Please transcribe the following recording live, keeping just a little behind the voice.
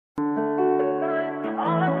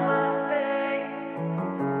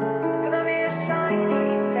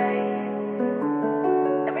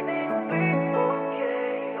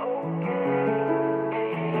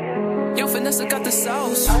the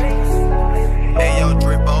sauce. Hey yo,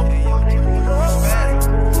 Drippo.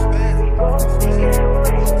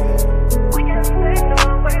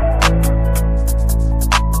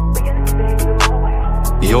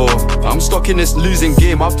 Yo, I'm stuck in this losing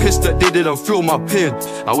game. I'm pissed that they didn't feel my pain.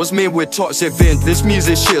 I was made with toxic vein. This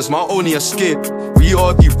music shit is my only escape. We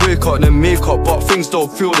argue, break up, then make up, but things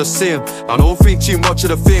don't feel the same. I don't think too much of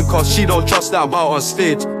the fame, cause she don't trust that I'm out on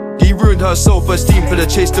stage. He ruined her self-esteem for the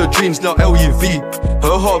chase to dreams, not LUV.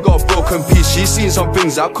 Her heart got a broken piece. She's seen some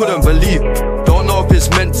things I couldn't believe. Don't know if it's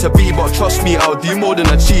meant to be, but trust me, I'll do more than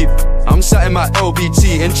achieve. I'm sat in my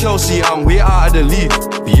LBT in Chelsea, I'm way out of the league.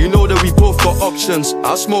 But you know that we both got options.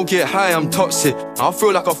 I smoke, get high, I'm toxic. I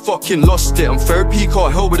feel like I fucking lost it. I'm therapy,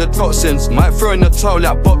 can't help with the toxins. Might throw in the towel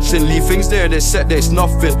like boxing. Leave things there, they said there's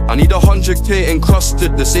nothing. I need 100k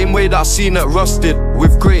encrusted, the same way that I seen it rusted.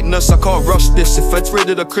 With greatness, I can't rush this. If I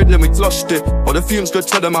traded a crib, then we flushed it. All the fumes could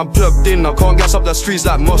tell them I'm plugged in. I can't gas up the streets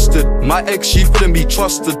like mustard. My ex, she couldn't be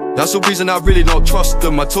trusted. That's the reason I really don't trust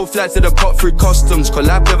them. I took flights to the cut through customs, cause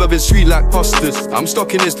life never been sweet like pastas. I'm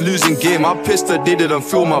stuck in this losing game. I'm pissed that they didn't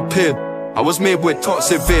feel my pain. I was made with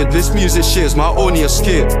toxic vein. This music shit is my only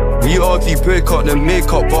escape. We argue, break up, then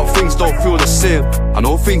make up, but things don't feel the same. I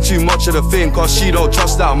don't think too much of the fame, cause she don't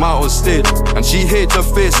trust that I'm out on stage. And she hates her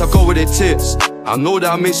face, I go with it tears. I know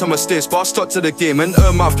that I made some mistakes, but I stuck to the game and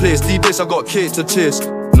earned my place. These days I got cake to taste.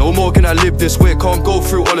 No more can I live this way, can't go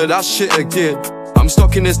through all of that shit again. I'm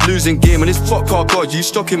stuck in this losing game, and this fuck car god, you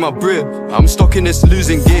stuck in my brain. I'm stuck in this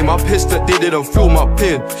losing game, I'm pissed that they didn't feel my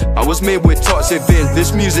pain. I was made with toxic vein,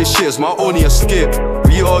 this music shit is my only escape.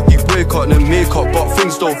 We argue, break up, then make up, but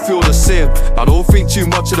things don't feel the same. I don't think too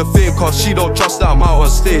much of the fame, cause she don't trust that I'm out on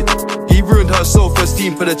stage. He ruined her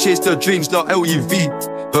self-esteem for the chase to dreams, not LUV.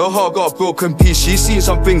 Her heart got a broken piece, she's seen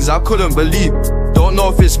some things I couldn't believe. Don't know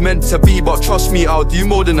if it's meant to be, but trust me, I'll do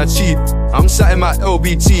more than achieve. I'm sat in my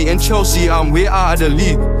LBT in Chelsea, I'm way out of the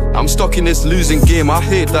league. I'm stuck in this losing game, I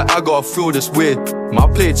hate that I gotta feel this way. My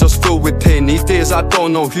plate just filled with pain, these days I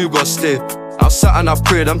don't know who got stay. I sat and I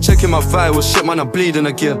prayed, I'm checking my vitals, shit man, I'm bleeding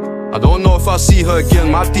again. I don't know if I'll see her again,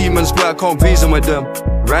 my demons where I can't reason with them.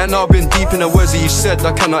 Right now I've been deep in the words that you said,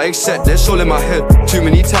 I cannot accept, they're all in my head. Too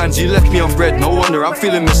many times you left me on red, no wonder I'm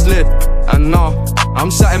feeling misled. And now, I'm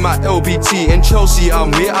sat in my LBT in Chelsea,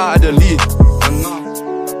 I'm way out of the league. And now